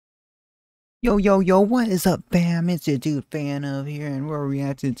Yo, what is up, fam? It's your dude Fanof here, and we're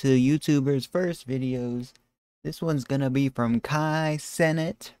reacting to YouTubers' first videos. This one's gonna be from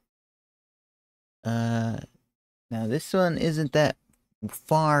Cenat. Now this one isn't that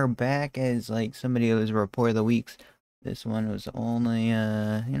far back as like somebody was Report of the Weeks. This one was only,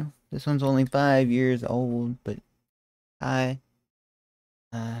 this one's only 5 years old, but yeah.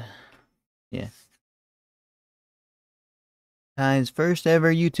 Kai's first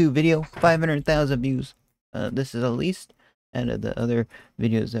ever YouTube video, 500,000 views. This is the least out of the other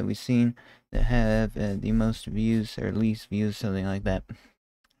videos that we've seen that have the most views or least views, something like that. So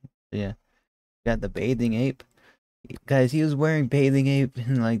yeah, got the bathing ape. Guys, he was wearing bathing ape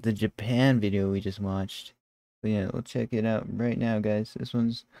in like the Japan video we just watched. So yeah, we'll check it out right now, guys. This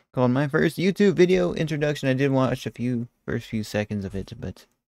one's called My First YouTube Video Introduction. I did watch first few seconds of it, but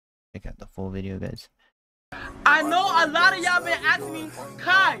check out the full video, guys. I know a lot of y'all been asking me,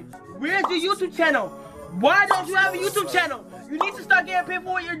 Kai, where's your YouTube channel? Why don't you have a YouTube channel? You need to start getting paid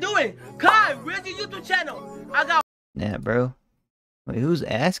for what you're doing. Kai, where's your YouTube channel? I got... Yeah, bro. Wait, who's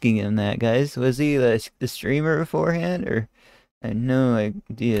asking him that, guys? Was he the streamer beforehand, or... I had no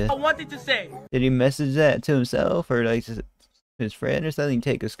idea. I wanted to say. Did he message that to himself, or like his friend or something,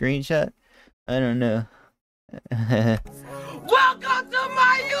 take a screenshot? I don't know. Welcome to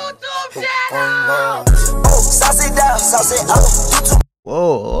my YouTube channel!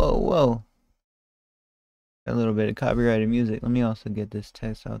 Whoa. A little bit of copyrighted music. Let me also get this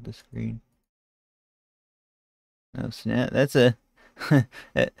text off the screen. Oh snap! That's a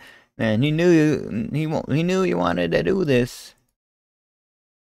man. He knew you wanted to do this.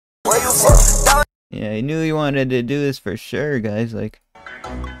 Yeah, he knew he wanted to do this for sure, guys. Like.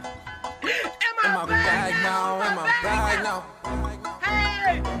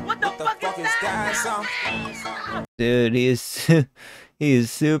 Hey, what the fuck is that? Dude, he is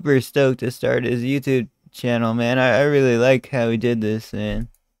super stoked to start his YouTube channel, man. I really like how he did this, man.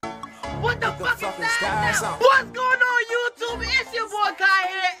 What the fuck is that? What's going on, YouTube? It's your boy Kai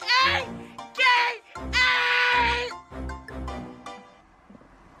here, AKA.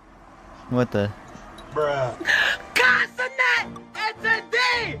 What the? Bruh. Cashapp, and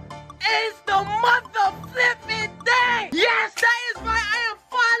today is the mother-flipping day. Yes, that is right. I am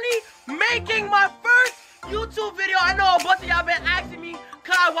finally making my first YouTube video. I know a bunch of y'all been asking me,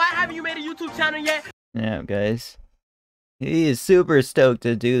 Kai, why haven't you made a YouTube channel yet? Yeah, guys. He is super stoked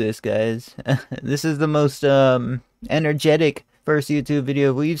to do this, guys. This is the most energetic first YouTube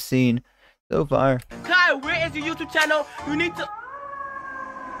video we've seen so far. Kai, where is your YouTube channel? You need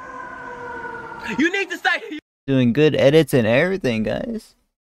to start doing good edits and everything, guys.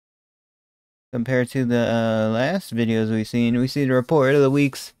 Compared to the last videos we've seen, we see the Report of the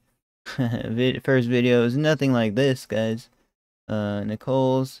Week's first video is nothing like this, guys.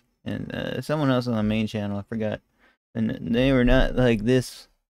 Nicole's and someone else on the main channel, I forgot. And they were not like this.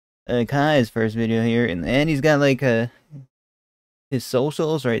 Kai's first video here, and he's got like his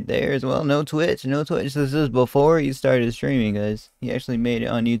socials right there as well. No Twitch. This is before he started streaming, guys. He actually made it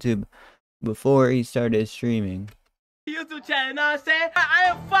on YouTube before he started streaming. YouTube channel, you know what I'm saying? I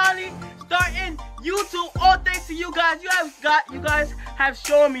am finally starting YouTube, all thanks to you guys. You guys have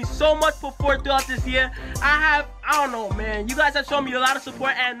shown me so much support throughout this year. I don't know, man. You guys have shown me a lot of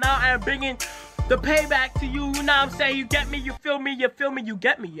support, and now I am bringing the payback to you. You know what I'm saying? You get me, you feel me, you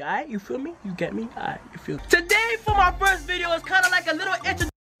get me, alright? You feel me? You get me? Alright, you feel me? Today, for my first video, is kind of like a little intro.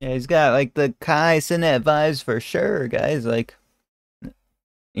 Yeah, he's got like the Cenat vibes for sure, guys. Like,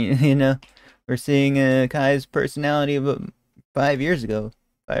 you know, we're seeing Kai's personality of 5 years ago.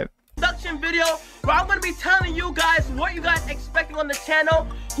 Production video where I'm gonna be telling you guys what you guys expecting on the channel.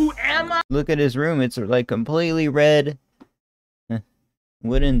 Who am I? Look at his room. It's like completely red.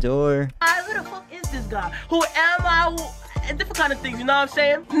 Wooden door. Who the fuck is this guy? Who am I? And different kind of things, you know what I'm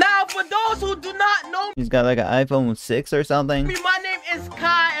saying? Now, for those who do not know, he's got like an iPhone 6 or something. My name is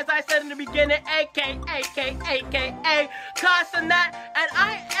Kai, as I said in the beginning, AKA Kai Cenat, and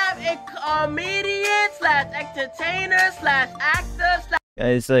I am a comedian / entertainer / actor /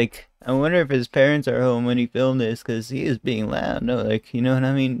 Guys, like, I wonder if his parents are home when he filmed this, because he is being loud. No, like, you know what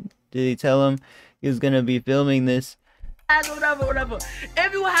I mean? Did he tell him he was gonna be filming this? Whatever.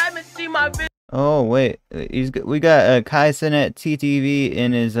 If you haven't seen my video, oh wait, we got Kai Cenat TTV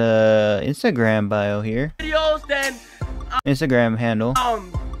in his Instagram bio here. Videos, then Instagram handle.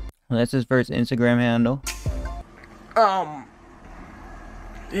 That's his first Instagram handle. Damn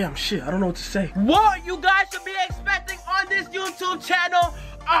shit, I don't know what to say. What you guys should be expecting on this YouTube channel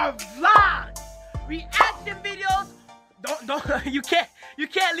are vlogs, reaction videos. Don't you can't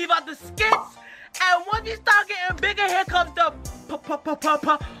leave out the skits. And once you start getting bigger, here comes the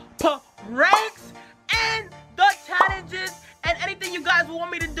pranks and the challenges and anything you guys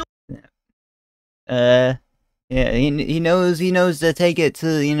want me to do. Yeah, he knows to take it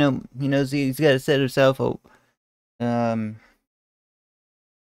to, he knows he's got to set himself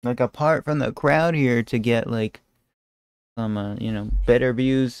like apart from the crowd here to get like some better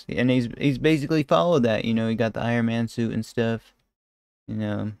views, and he's basically followed that. He got the Iron Man suit and stuff.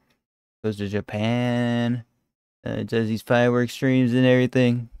 Goes to Japan, does these fireworks streams and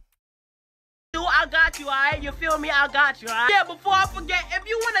everything. I got you, alright? You feel me? I got you, alright? Yeah, before I forget, if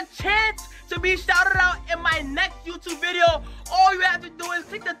you want a chance to be shouted out in my next YouTube video, all you have to do is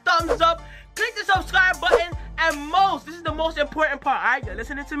click the thumbs up, click the subscribe button, and this is the most important part, alright? You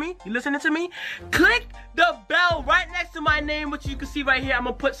listening to me? You listening to me? Click the bell right next to my name, which you can see right here. I'm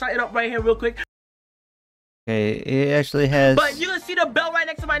gonna put something up right here real quick. Okay, it actually has... But you can see the bell right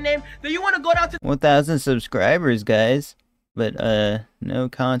next to my name. Then you want to go down to 1,000 subscribers, guys. But, no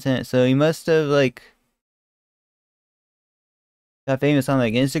content. So he must have, like, got famous on,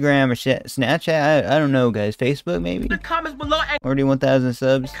 like, Instagram or Snapchat. I don't know, guys. Facebook, maybe? the comments below and already 1,000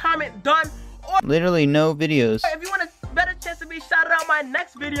 subs. comment done. Or Literally no videos. if you want a better chance to be shouted out in my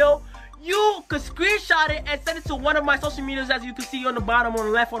next video, you could screenshot it and send it to one of my social medias, as you can see on the bottom, on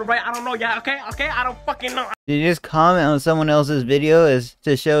the left, or the right. I don't know, yeah, okay? I don't fucking know. Did you just comment on someone else's video as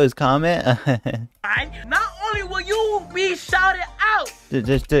to show his comment? Not only will you be shouted out,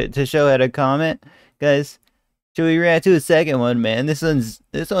 to show how to comment, guys. Should we react to a second one, man? This one's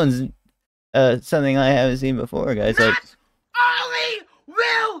something I haven't seen before, guys. not only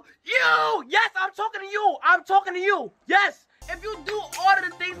will you, yes, I'm talking to you, yes, if you do all of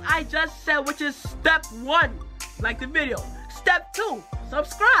the things I just said, which is step 1, like the video, step 2,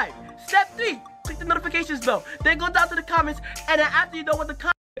 subscribe, step 3, click the notifications bell, then go down to the comments, and then after you're done with the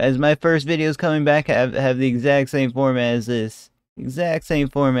comments, As my first videos coming back have the exact same format as this.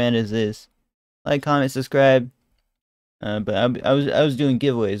 Like, comment, subscribe. But I was doing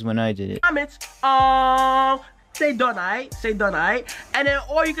giveaways when I did it. comments, say done, alright? Say done, alright? And then,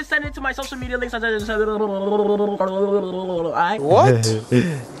 or you can send it to my social media links. Alright? What?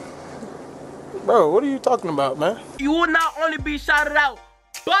 Bro, what are you talking about, man? You will not only be shouted out,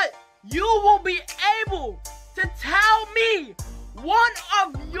 but you will be able to tell me one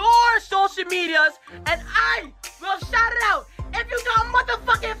of your social medias, and I will shout it out. If you got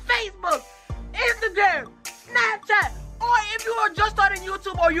motherfucking Facebook, Instagram, Snapchat, or if you are just starting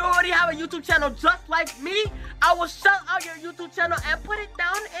YouTube, or you already have a YouTube channel just like me, I will shout out your YouTube channel and put it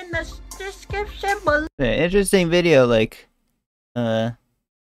down in the description below. Interesting video, like,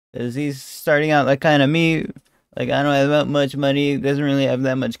 as he's starting out like kind of me. Like, I don't have that much money, doesn't really have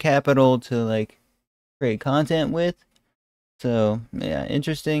that much capital to, like, create content with. So, yeah,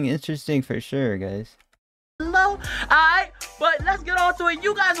 interesting for sure, guys. Hello, alright, but let's get on to it.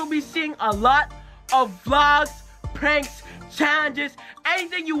 You guys will be seeing a lot of vlogs, pranks, challenges,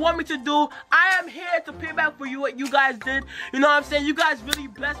 anything you want me to do. I am here to pay back for you what you guys did. You know what I'm saying? You guys really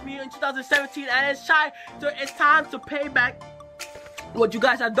blessed me in 2017, and it's time to pay back what you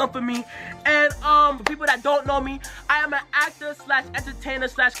guys have done for me. And for people that don't know me, I am an actor slash entertainer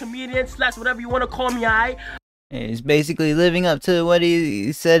slash comedian slash whatever you want to call me, alright? And he's basically living up to what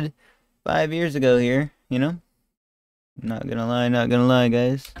he said 5 years ago here, you know? Not gonna lie,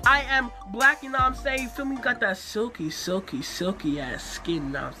 guys. I am black, you know what I'm saying? You feel me? Got that silky ass skin, you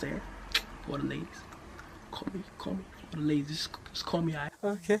know what I'm saying? For the ladies. Call me. For the ladies, just call me, alright?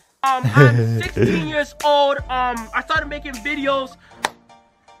 Okay. I'm 16 years old. I started making videos,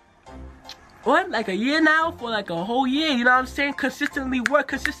 like a year now, for like a whole year, you know what I'm saying? Consistently work.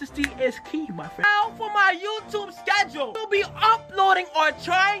 Consistency is key, my friend. Now for my YouTube schedule, we'll be uploading or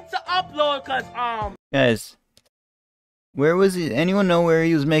trying to upload, cause Guys, where was he? Anyone know where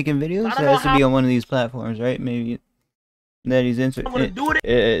he was making videos? It has to be on one of these platforms, right? Maybe that he's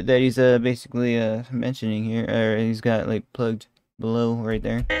that he's basically mentioning here, or he's got like plugged below right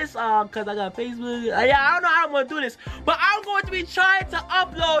there. This cause I got Facebook. Yeah, I don't know how I'm gonna do this, but I'm going to be trying to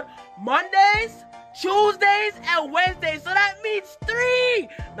upload Mondays, Tuesdays, and Wednesdays. So that means 3,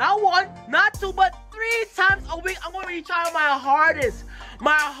 not 1, not 2, but 3 times a week. I'm going to be trying my hardest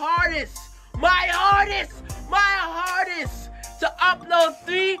to upload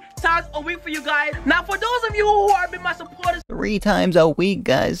 3 times a week for you guys. Now, for those of you who have been my supporters, 3 times a week,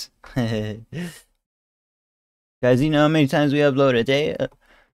 guys. Guys, you know how many times we upload a day?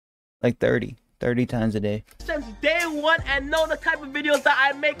 Like 30 times a day. Since day 1, and know the type of videos that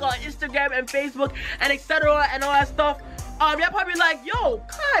I make on Instagram and Facebook and etc. and all that stuff. Y'all probably like, yo,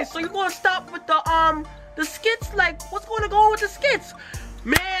 guys, so you gonna stop with the skits? Like, what's going to go on with the skits?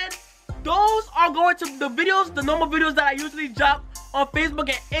 Man, those are going to the videos, the normal videos that I usually drop on Facebook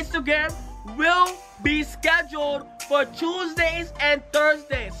and Instagram will be scheduled for Tuesdays and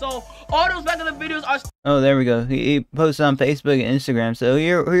Thursdays. So all those regular videos are. Oh, there we go. He posts on Facebook and Instagram. So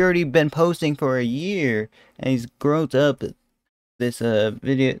he already been posting for a year, and he's grown up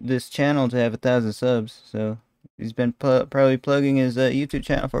this channel to have 1,000 subs. So he's been probably plugging his YouTube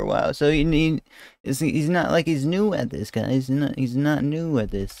channel for a while. So he's not like he's new at this, guys. He's not new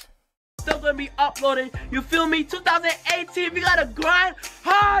at this. Still gonna be uploading, you feel me? 2018, we gotta grind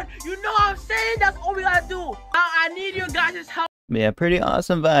hard, you know what I'm saying? That's all we gotta do. Now I need your guys' help. Yeah, pretty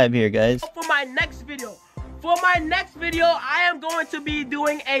awesome vibe here, guys. For my next video, I am going to be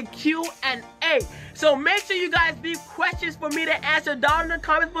doing a Q&A. So make sure you guys leave questions for me to answer down in the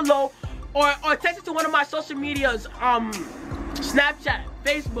comments below, or text it to one of my social medias, Snapchat,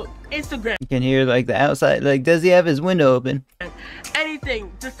 Facebook, Instagram. You can hear like the outside, like does he have his window open?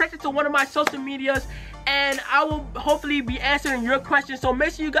 Anything, just text it to one of my social medias and I will hopefully be answering your questions. So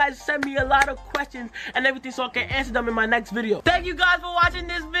make sure you guys send me a lot of questions and everything so I can answer them in my next video. Thank you guys for watching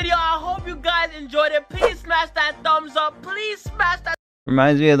this video. I hope you guys enjoyed it. Please smash that thumbs up. Please smash that.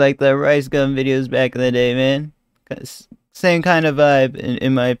 Reminds me of like the rice gum videos back in the day, man. Same kind of vibe,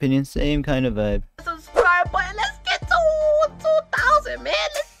 in my opinion. Same kind of vibe. Subscribe button. Let's get to 2,000, man.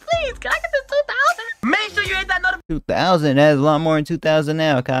 Please, can I get to 2,000? Make sure you hit that notification. 2,000. That's a lot more than 2,000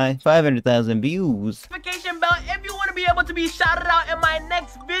 now, Kai. 500,000 views. Notification bell if you want to be able to be shouted out in my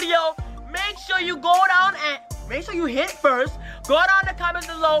next video. Make sure you go down and make sure you hit first. Go down in the comments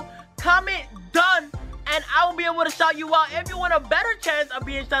below. Comment done. And I will be able to shout you out. If you want a better chance of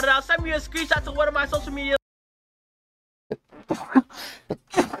being shouted out, send me a screenshot to one of my social media.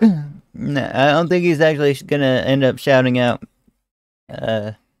 Nah, I don't think he's actually gonna end up shouting out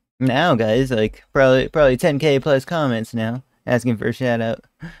now, guys. Like probably 10K plus comments now asking for a shout out.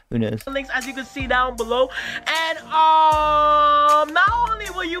 Who knows? Links as you can see down below. And not only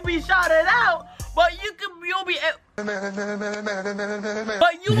will you be shouted out, but you'll be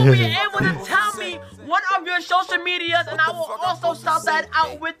able to tell me one of your social medias, and I will also shout that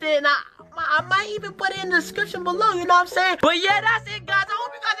out with it. And I might even put it in the description below, you know what I'm saying? But yeah, that's it, guys. I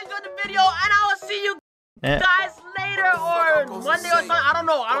hope you guys enjoyed the video, and I will see you guys later or Monday or something. I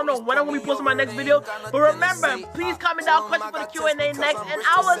don't know when I'm gonna be posting my next video. But remember, please comment down questions for the Q&A next, and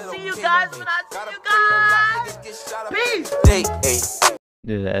I will see you guys when I see you guys. Peace.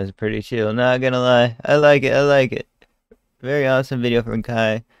 Dude, that was pretty chill. Not gonna lie, I like it. Very awesome video from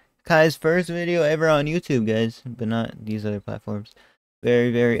Kai. Kai's first video ever on YouTube, guys, but not these other platforms.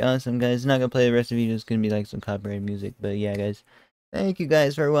 Very awesome, guys. Not gonna play the rest of the video. It's gonna be like some copyrighted music, but yeah, guys. Thank you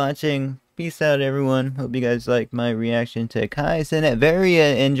guys for watching. Peace out, everyone. Hope you guys like my reaction to Kai Cenat.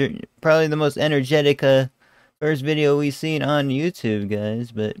 Very probably the most energetic first video we've seen on YouTube,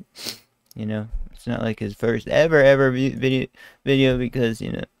 guys. But you know, it's not like his first ever video because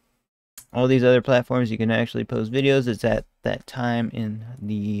you know all these other platforms you can actually post videos. It's at that time in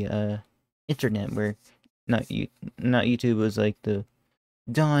the internet where not YouTube was like the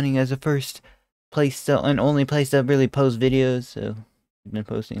dawning as a first place to and only place to really post videos. So I've been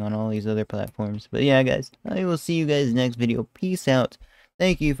posting on all these other platforms. But yeah, guys, I will see you guys next video. Peace out.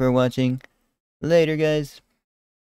 Thank you for watching. Later, guys.